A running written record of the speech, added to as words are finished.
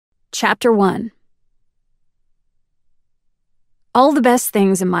Chapter 1. All the best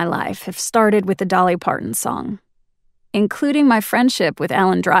things in my life have started with the Dolly Parton song, including my friendship with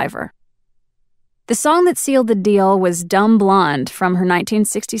Alan Driver. The song that sealed the deal was Dumb Blonde from her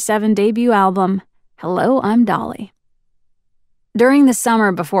 1967 debut album, Hello, I'm Dolly. During the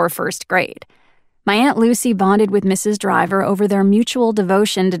summer before first grade, my Aunt Lucy bonded with Mrs. Driver over their mutual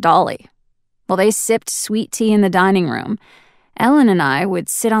devotion to Dolly. While they sipped sweet tea in the dining room, Ellen and I would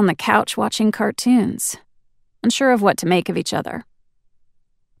sit on the couch watching cartoons, unsure of what to make of each other.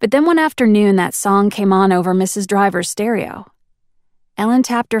 But then one afternoon, that song came on over Mrs. Driver's stereo. Ellen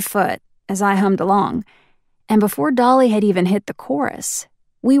tapped her foot as I hummed along, and before Dolly had even hit the chorus,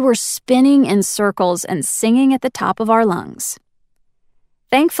 we were spinning in circles and singing at the top of our lungs.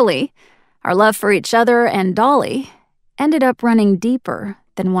 Thankfully, our love for each other and Dolly ended up running deeper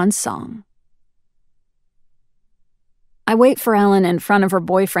than one song. I wait for Ellen in front of her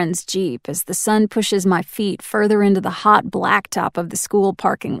boyfriend's Jeep as the sun pushes my feet further into the hot blacktop of the school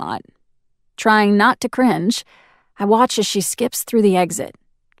parking lot. Trying not to cringe, I watch as she skips through the exit,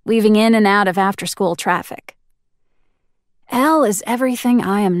 weaving in and out of after-school traffic. Elle is everything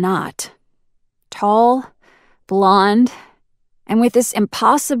I am not. Tall, blonde, and with this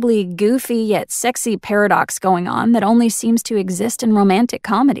impossibly goofy yet sexy paradox going on that only seems to exist in romantic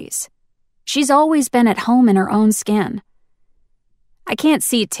comedies. She's always been at home in her own skin. I can't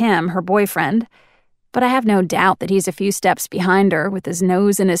see Tim, her boyfriend, but I have no doubt that he's a few steps behind her with his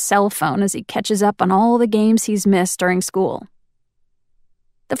nose in his cell phone as he catches up on all the games he's missed during school.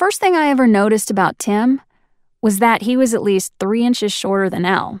 The first thing I ever noticed about Tim was that he was at least 3 inches shorter than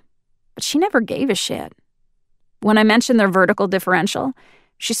Elle, but she never gave a shit. When I mentioned their vertical differential,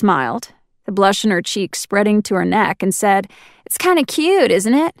 she smiled, the blush in her cheek spreading to her neck, and said, "It's kind of cute,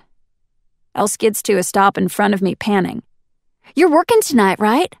 isn't it?" Elle skids to a stop in front of me, panting. "You're working tonight,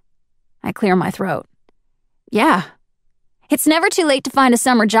 right?" I clear my throat. "Yeah." "It's never too late to find a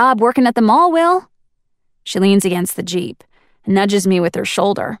summer job working at the mall, Will." She leans against the Jeep and nudges me with her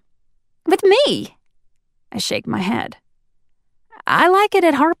shoulder. "With me?" I shake my head. "I like it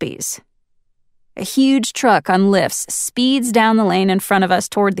at Harpy's." A huge truck on lifts speeds down the lane in front of us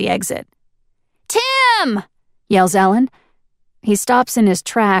toward the exit. "Tim!" yells Ellen. He stops in his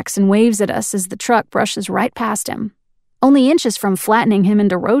tracks and waves at us as the truck brushes right past him, only inches from flattening him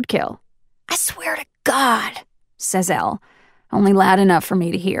into roadkill. "I swear to God," says Elle, only loud enough for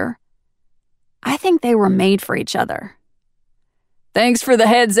me to hear. I think they were made for each other. "Thanks for the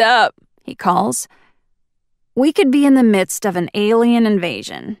heads up," he calls. We could be in the midst of an alien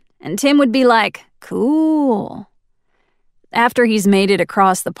invasion, and Tim would be like, "Cool." After he's made it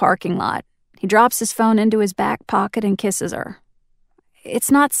across the parking lot, he drops his phone into his back pocket and kisses her.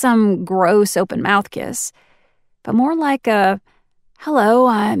 It's not some gross open-mouth kiss, but more like a, "Hello,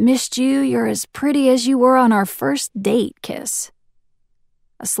 I missed you, you're as pretty as you were on our first date" kiss.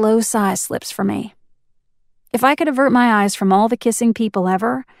 A slow sigh slips from me. If I could avert my eyes from all the kissing people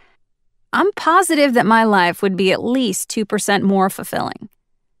ever, I'm positive that my life would be at least 2% more fulfilling.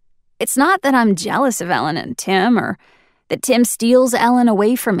 It's not that I'm jealous of Ellen and Tim, or that Tim steals Ellen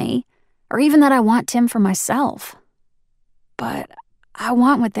away from me, or even that I want Tim for myself. But I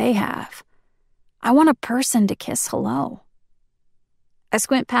want what they have. I want a person to kiss hello. I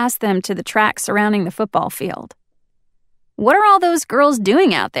squint past them to the track surrounding the football field. What are all those girls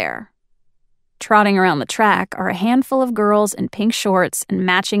doing out there? Trotting around the track are a handful of girls in pink shorts and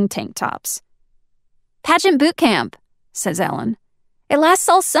matching tank tops. "Pageant boot camp," says Ellen. "It lasts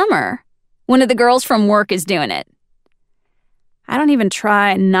all summer. One of the girls from work is doing it." I don't even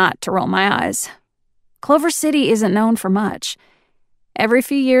try not to roll my eyes. Clover City isn't known for much. Every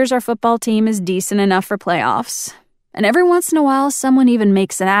few years our football team is decent enough for playoffs, and every once in a while someone even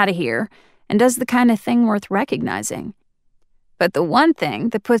makes it out of here and does the kind of thing worth recognizing. But the one thing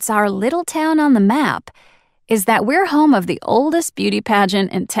that puts our little town on the map is that we're home of the oldest beauty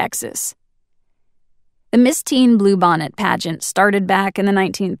pageant in Texas. The Miss Teen Bluebonnet pageant started back in the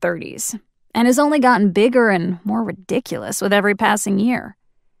 1930s and has only gotten bigger and more ridiculous with every passing year.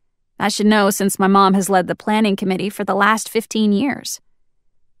 I should know since my mom has led the planning committee for the last 15 years.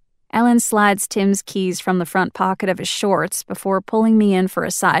 Ellen slides Tim's keys from the front pocket of his shorts before pulling me in for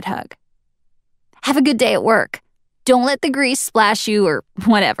a side hug. "Have a good day at work. Don't let the grease splash you or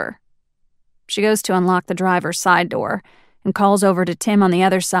whatever." She goes to unlock the driver's side door and calls over to Tim on the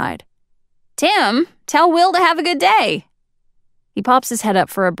other side. "Tim, tell Will to have a good day." He pops his head up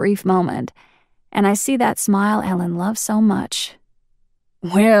for a brief moment, and I see that smile Ellen loves so much.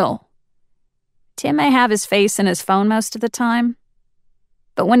 "Will." Tim may have his face in his phone most of the time,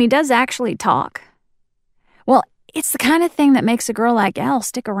 but when he does actually talk, well, It's the kind of thing that makes a girl like Elle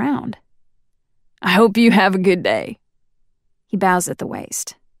stick around. I hope you have a good day. He bows at the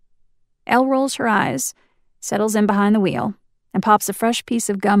waist. Elle rolls her eyes, settles in behind the wheel, and pops a fresh piece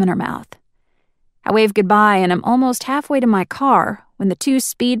of gum in her mouth. I wave goodbye and I'm almost halfway to my car when the two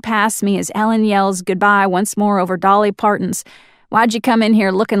speed past me as Ellen yells goodbye once more over Dolly Parton's "Why'd you come in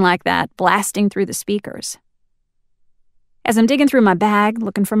here looking like that?" blasting through the speakers. As I'm digging through my bag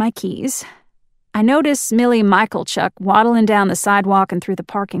looking for my keys, I notice Millie Michalchuk waddling down the sidewalk and through the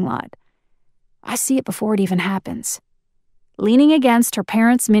parking lot. I see it before it even happens. Leaning against her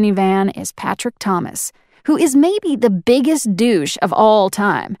parents' minivan is Patrick Thomas, who is maybe the biggest douche of all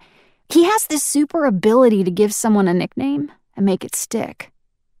time. He has this super ability to give someone a nickname and make it stick.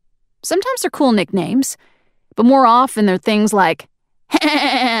 Sometimes they're cool nicknames, but more often they're things like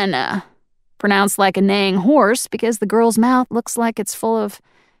Hannah, pronounced like a neighing horse because the girl's mouth looks like it's full of,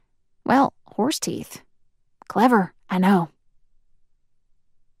 well, horse teeth. Clever, I know.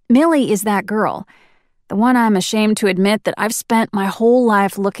 Millie is that girl, the one I'm ashamed to admit that I've spent my whole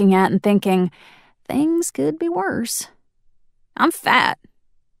life looking at and thinking, things could be worse. I'm fat,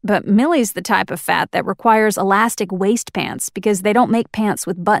 but Millie's the type of fat that requires elastic waist pants because they don't make pants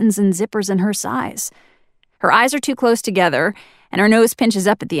with buttons and zippers in her size. Her eyes are too close together, and her nose pinches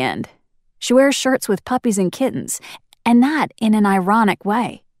up at the end. She wears shirts with puppies and kittens, and not in an ironic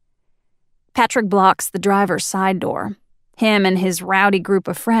way. Patrick blocks the driver's side door, him and his rowdy group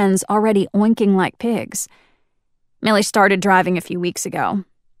of friends already oinking like pigs. Millie started driving a few weeks ago,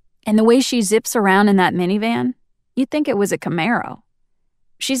 and the way she zips around in that minivan, you'd think it was a Camaro.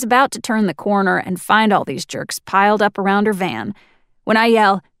 She's about to turn the corner and find all these jerks piled up around her van when I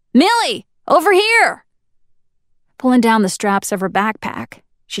yell, "Millie, over here!" Pulling down the straps of her backpack,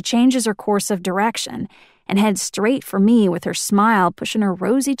 she changes her course of direction and heads straight for me with her smile pushing her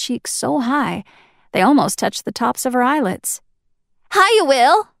rosy cheeks so high they almost touch the tops of her eyelids. "Hiya,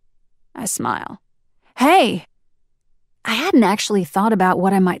 Will!" I smile. "Hey!" I hadn't actually thought about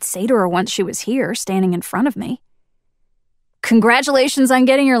what I might say to her once she was here, standing in front of me. "Congratulations on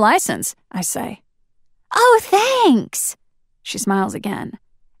getting your license," I say. "Oh, thanks!" She smiles again.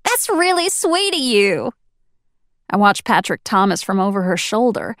 "That's really sweet of you." I watch Patrick Thomas from over her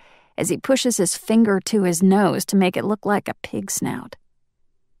shoulder as he pushes his finger to his nose to make it look like a pig snout.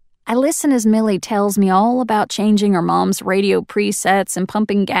 I listen as Millie tells me all about changing her mom's radio presets and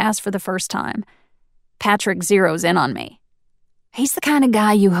pumping gas for the first time. Patrick zeroes in on me. He's the kind of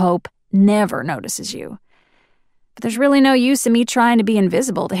guy you hope never notices you. But there's really no use in me trying to be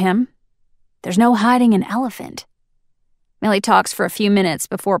invisible to him. There's no hiding an elephant. Millie talks for a few minutes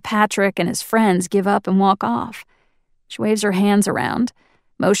before Patrick and his friends give up and walk off. She waves her hands around,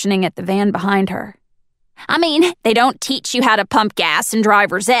 motioning at the van behind her. "I mean, they don't teach you how to pump gas in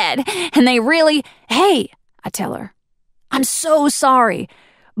driver's ed, and they really—" "Hey," I tell her. "I'm so sorry,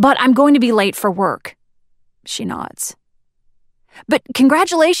 but I'm going to be late for work." She nods. "But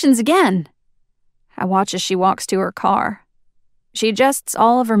congratulations again." I watch as she walks to her car. She adjusts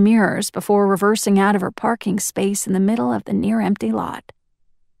all of her mirrors before reversing out of her parking space in the middle of the near-empty lot.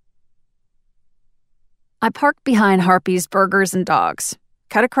 I park behind Harpy's Burgers and Dogs,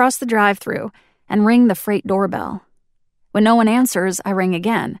 cut across the drive-thru, and ring the freight doorbell. When no one answers, I ring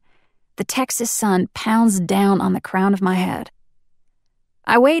again. The Texas sun pounds down on the crown of my head.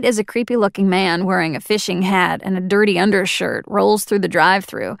 I wait as a creepy-looking man wearing a fishing hat and a dirty undershirt rolls through the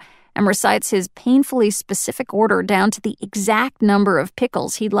drive-thru and recites his painfully specific order down to the exact number of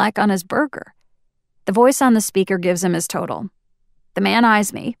pickles he'd like on his burger. The voice on the speaker gives him his total. The man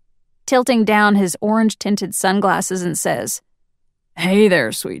eyes me, tilting down his orange-tinted sunglasses and says, "Hey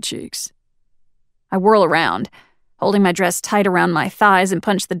there, sweet cheeks." I whirl around, holding my dress tight around my thighs and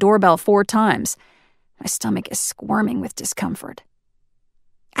punch the doorbell 4 times. My stomach is squirming with discomfort.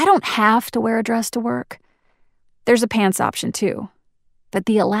 I don't have to wear a dress to work. There's a pants option, too. But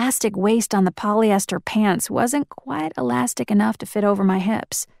the elastic waist on the polyester pants wasn't quite elastic enough to fit over my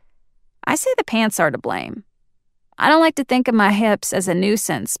hips. I say the pants are to blame. I don't like to think of my hips as a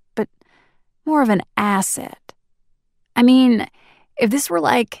nuisance, but more of an asset. I mean, if this were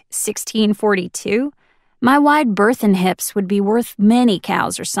like 1642, my wide berthen hips would be worth many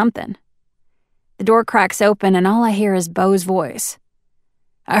cows or something. The door cracks open and all I hear is Beau's voice.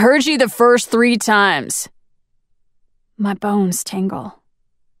 "I heard you the first 3 times. My bones tingle.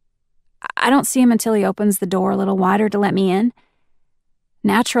 I don't see him until he opens the door a little wider to let me in.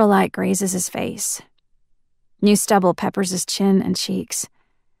 Natural light grazes his face. New stubble peppers his chin and cheeks.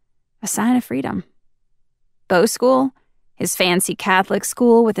 A sign of freedom. Beau School, his fancy Catholic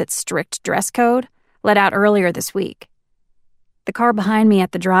school with its strict dress code, let out earlier this week. The car behind me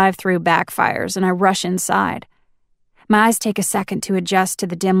at the drive-thru backfires and I rush inside. My eyes take a second to adjust to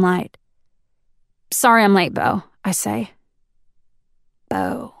the dim light. "Sorry I'm late, Beau," I say.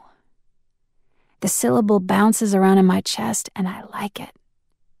 Beau. The syllable bounces around in my chest, and I like it.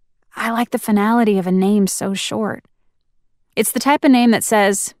 I like the finality of a name so short. It's the type of name that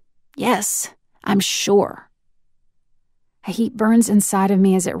says, "Yes, I'm sure." A heat burns inside of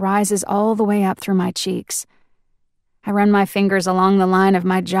me as it rises all the way up through my cheeks. I run my fingers along the line of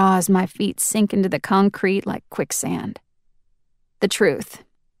my jaw as my feet sink into the concrete like quicksand. The truth.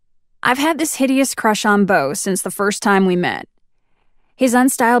 I've had this hideous crush on Beau since the first time we met. His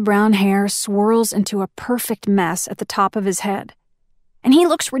unstyled brown hair swirls into a perfect mess at the top of his head. And he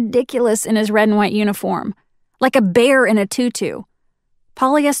looks ridiculous in his red and white uniform, like a bear in a tutu.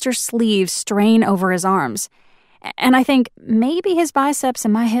 Polyester sleeves strain over his arms, and I think maybe his biceps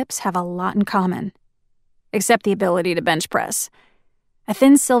and my hips have a lot in common. Except the ability to bench press. A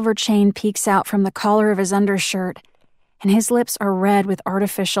thin silver chain peeks out from the collar of his undershirt, and his lips are red with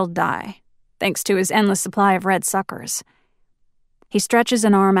artificial dye, thanks to his endless supply of red suckers. He stretches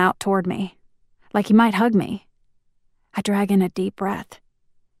an arm out toward me, like he might hug me. I drag in a deep breath,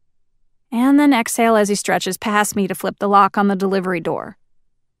 and then exhale as he stretches past me to flip the lock on the delivery door.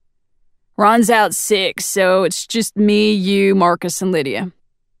 "Ron's out sick, so it's just me, you, Marcus, and Lydia.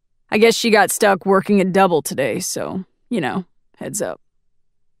 I guess she got stuck working a double today, so, heads up."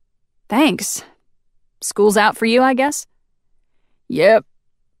 "Thanks. School's out for you, I guess?" "Yep,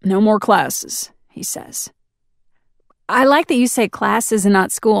 no more classes," he says. I like that you say classes and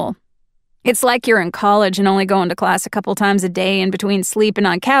not school. It's like you're in college and only going to class a couple times a day in between sleeping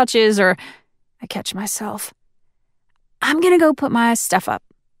on couches or... I catch myself. "I'm gonna go put my stuff up."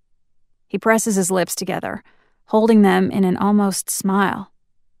 He presses his lips together, holding them in an almost smile.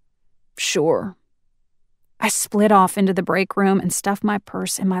 "Sure." I split off into the break room and stuff my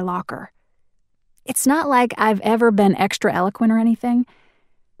purse in my locker. It's not like I've ever been extra eloquent or anything,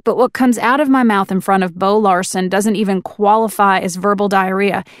 but what comes out of my mouth in front of Beau Larson doesn't even qualify as verbal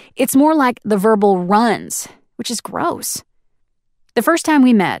diarrhea. It's more like the verbal runs, which is gross. The first time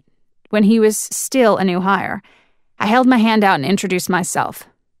we met, when he was still a new hire, I held my hand out and introduced myself.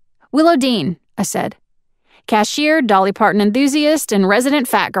 "Willow Dean," I said. "Cashier, Dolly Parton enthusiast, and resident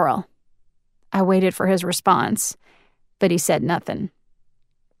fat girl." I waited for his response, but he said nothing.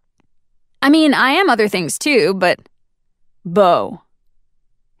 "I mean, I am other things too, but..." "Beau."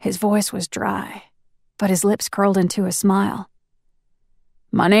 His voice was dry, but his lips curled into a smile.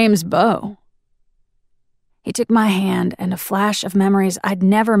 "My name's Beau." He took my hand, and a flash of memories I'd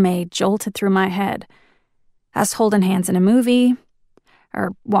never made jolted through my head. Us holding hands in a movie,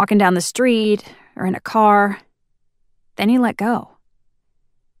 or walking down the street, or in a car. Then he let go.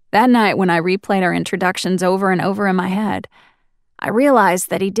 That night, when I replayed our introductions over and over in my head, I realized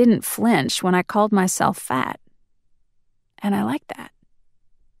that he didn't flinch when I called myself fat. And I like that.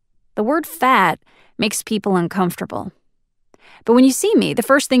 The word fat makes people uncomfortable. But when you see me, the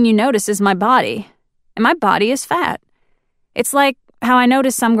first thing you notice is my body. And my body is fat. It's like how I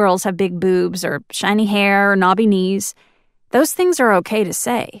notice some girls have big boobs or shiny hair or knobby knees. Those things are okay to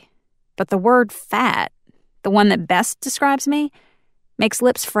say. But the word fat, the one that best describes me, makes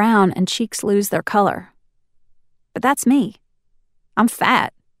lips frown and cheeks lose their color. But that's me. I'm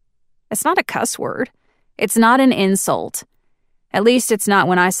fat. It's not a cuss word. It's not an insult. At least it's not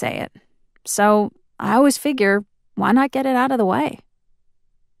when I say it. So I always figure, why not get it out of the way?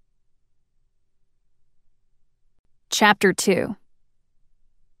 Chapter 2.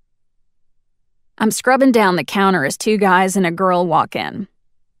 I'm scrubbing down the counter as two guys and a girl walk in.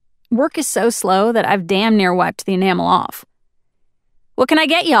 Work is so slow that I've damn near wiped the enamel off. "What can I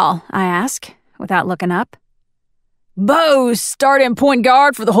get y'all?" I ask, without looking up. "Beau's starting point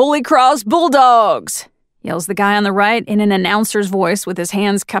guard for the Holy Cross Bulldogs," yells the guy on the right in an announcer's voice with his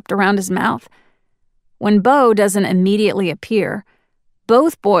hands cupped around his mouth. When Beau doesn't immediately appear,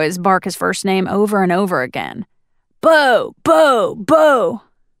 both boys bark his first name over and over again. "Beau! Beau! Beau!"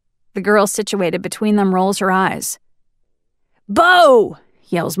 The girl situated between them rolls her eyes. "Beau!"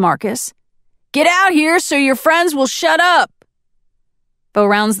 yells Marcus. "Get out here so your friends will shut up!" Beau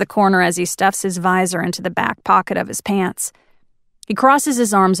rounds the corner as he stuffs his visor into the back pocket of his pants. He crosses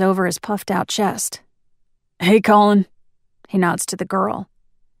his arms over his puffed-out chest. "Hey, Colin." He nods to the girl.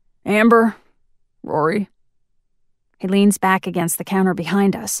 "Amber. Rory." He leans back against the counter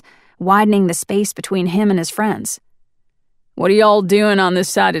behind us, widening the space between him and his friends. "What are y'all doing on this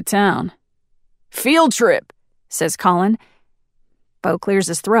side of town?" "Field trip," says Colin. Beau clears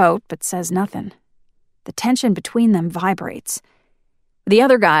his throat, but says nothing. The tension between them vibrates. The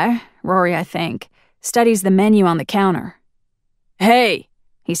other guy, Rory I think, studies the menu on the counter. "Hey,"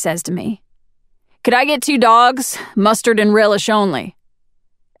 he says to me. Could I get 2 dogs? Mustard and relish only.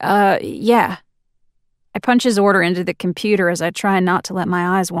 Yeah. I punch his order into the computer as I try not to let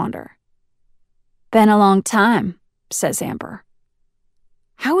my eyes wander. Been a long time, says Amber.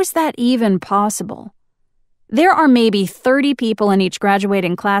 How is that even possible? There are maybe 30 people in each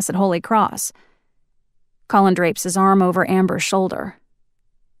graduating class at Holy Cross. Colin drapes his arm over Amber's shoulder.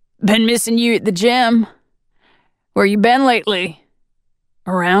 Been missing you at the gym. Where you been lately?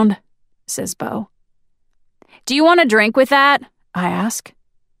 Around, says Beau. Do you want a drink with that? I ask.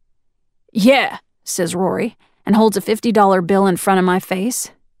 Yeah, says Rory, and holds a $50 bill in front of my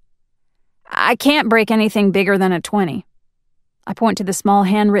face. I can't break anything bigger than a 20. I point to the small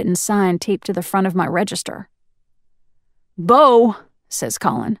handwritten sign taped to the front of my register. Beau, says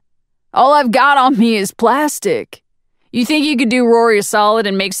Colin, all I've got on me is plastic. You think you could do Rory a solid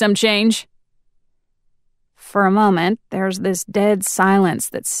and make some change? For a moment, there's this dead silence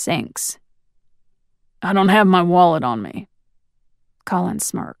that sinks. I don't have my wallet on me. Colin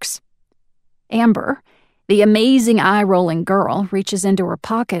smirks. Amber, the amazing eye-rolling girl, reaches into her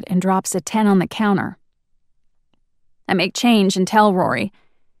pocket and drops a 10 on the counter. I make change and tell Rory,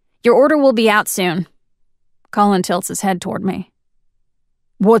 your order will be out soon. Colin tilts his head toward me.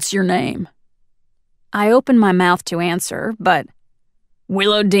 What's your name? I open my mouth to answer, but...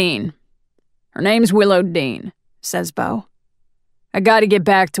 Willow Dean. Her name's Willow Dean, says Beau. I gotta get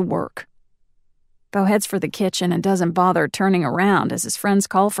back to work. Beau heads for the kitchen and doesn't bother turning around as his friends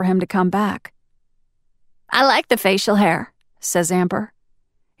call for him to come back. I like the facial hair, says Amber.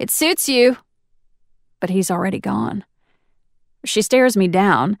 It suits you. But he's already gone. She stares me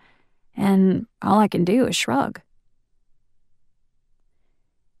down, and all I can do is shrug.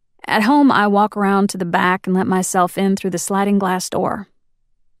 At home, I walk around to the back and let myself in through the sliding glass door.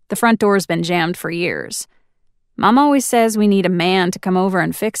 The front door's been jammed for years. Mom always says we need a man to come over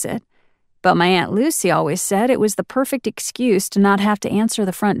and fix it, but my Aunt Lucy always said it was the perfect excuse to not have to answer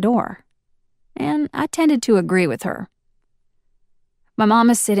the front door. And I tended to agree with her. My mom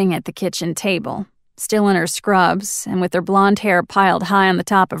is sitting at the kitchen table, still in her scrubs and with her blonde hair piled high on the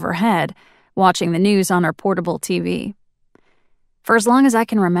top of her head, watching the news on her portable TV. For as long as I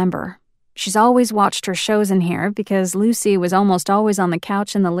can remember, she's always watched her shows in here because Lucy was almost always on the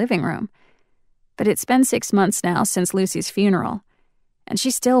couch in the living room. But it's been 6 months now since Lucy's funeral, and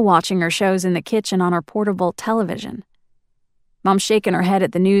she's still watching her shows in the kitchen on her portable television. Mom's shaking her head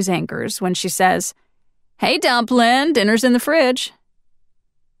at the news anchors when she says, "Hey, Dumplin, dinner's in the fridge."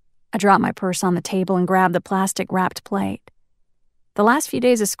 I drop my purse on the table and grab the plastic-wrapped plate. The last few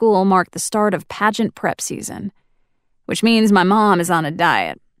days of school mark the start of pageant prep season, which means my mom is on a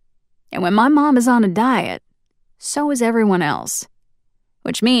diet. And when my mom is on a diet, so is everyone else,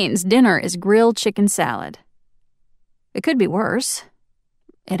 which means dinner is grilled chicken salad. It could be worse.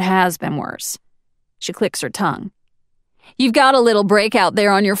 It has been worse. She clicks her tongue. You've got a little breakout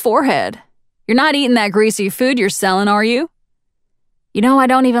there on your forehead. You're not eating that greasy food you're selling, are you? You know, I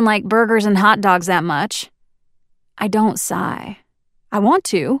don't even like burgers and hot dogs that much. I don't sigh. I want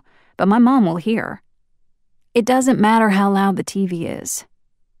to, but my mom will hear. It doesn't matter how loud the TV is.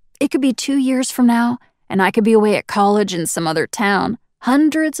 It could be 2 years from now, and I could be away at college in some other town,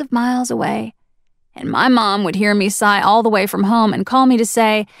 hundreds of miles away. And my mom would hear me sigh all the way from home and call me to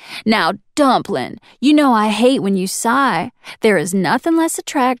say, "Now, Dumplin, you know I hate when you sigh. There is nothing less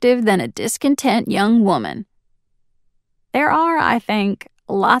attractive than a discontent young woman." There are, I think,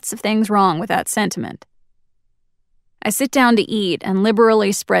 lots of things wrong with that sentiment. I sit down to eat and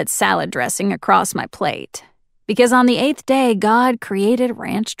liberally spread salad dressing across my plate, because on the 8th day, God created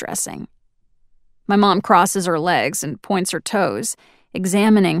ranch dressing. My mom crosses her legs and points her toes,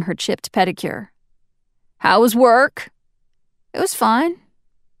 examining her chipped pedicure. How was work? It was fine.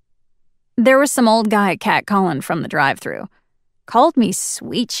 There was some old guy catcalling from the drive-thru. Called me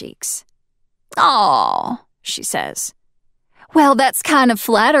sweet cheeks. "Aw," she says. "Well, that's kind of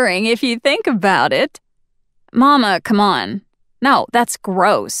flattering if you think about it." "Mama, come on. No, that's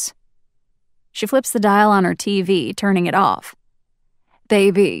gross." She flips the dial on her TV, turning it off.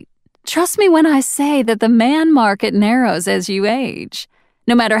 "Baby, trust me when I say that the man market narrows as you age,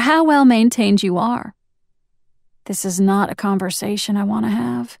 no matter how well maintained you are." This is not a conversation I want to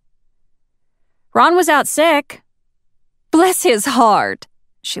have. "Ron was out sick." "Bless his heart,"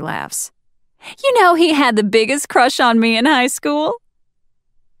 she laughs. "You know he had the biggest crush on me in high school."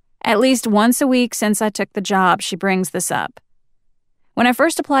 At least once a week since I took the job, she brings this up. When I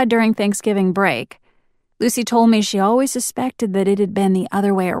first applied during Thanksgiving break, Lucy told me she always suspected that it had been the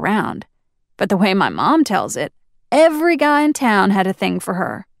other way around. But the way my mom tells it, every guy in town had a thing for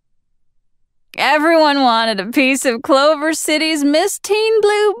her. "Everyone wanted a piece of Clover City's Miss Teen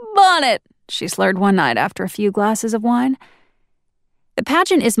Blue bonnet," she slurred one night after a few glasses of wine. The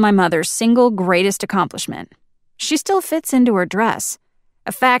pageant is my mother's single greatest accomplishment. She still fits into her dress,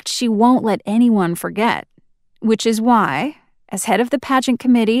 a fact she won't let anyone forget, which is why, as head of the pageant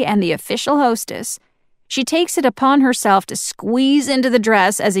committee and the official hostess, she takes it upon herself to squeeze into the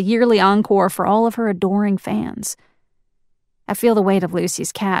dress as a yearly encore for all of her adoring fans. I feel the weight of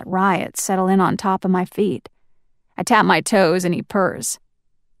Lucy's cat, Riot, settle in on top of my feet. I tap my toes and he purrs.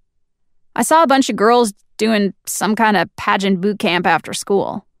 I saw a bunch of girls doing some kind of pageant boot camp after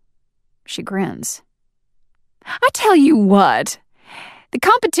school. She grins. I tell you what, the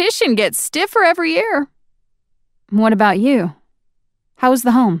competition gets stiffer every year. What about you? How was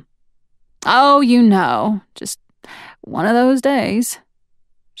the home? Oh, you know, just one of those days.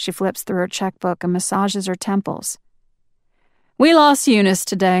 She flips through her checkbook and massages her temples. We lost Eunice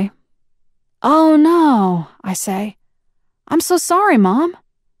today. Oh, no, I say. I'm so sorry, Mom.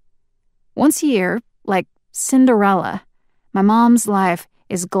 Once a year, like Cinderella, my mom's life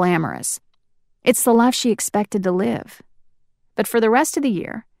is glamorous. It's the life she expected to live. But for the rest of the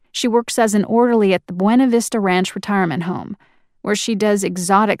year, she works as an orderly at the Buena Vista Ranch retirement home, where she does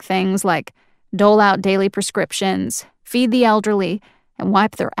exotic things like dole out daily prescriptions, feed the elderly, and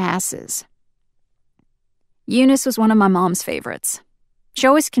wipe their asses. Eunice was one of my mom's favorites. She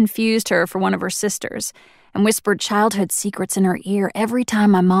always confused her for one of her sisters and whispered childhood secrets in her ear every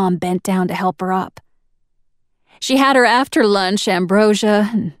time my mom bent down to help her up. She had her after-lunch ambrosia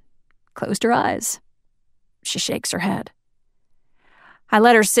and closed her eyes. She shakes her head. I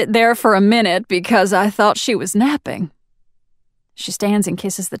let her sit there for a minute because I thought she was napping. She stands and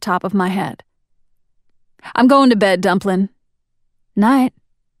kisses the top of my head. I'm going to bed, Dumplin. Night.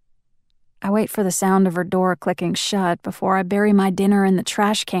 I wait for the sound of her door clicking shut before I bury my dinner in the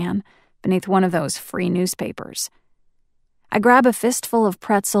trash can beneath one of those free newspapers. I grab a fistful of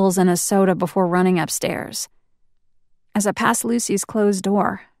pretzels and a soda before running upstairs. As I pass Lucy's closed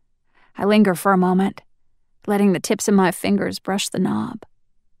door, I linger for a moment, letting the tips of my fingers brush the knob.